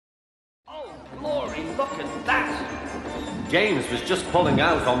Glory, look at that! James was just pulling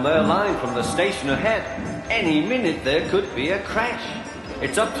out on their line from the station ahead. Any minute there could be a crash.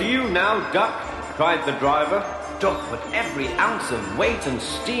 It's up to you now, Duck, cried the driver. Duck put every ounce of weight and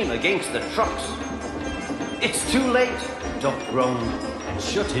steam against the trucks. It's too late, Duck groaned and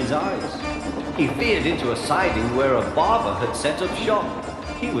shut his eyes. He veered into a siding where a barber had set up shop.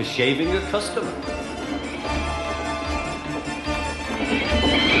 He was shaving a customer.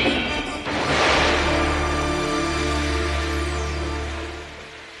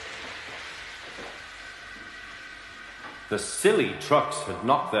 The silly trucks had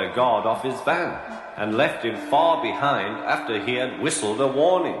knocked their guard off his van and left him far behind after he had whistled a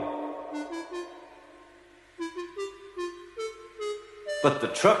warning. But the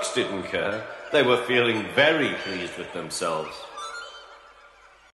trucks didn't care. They were feeling very pleased with themselves.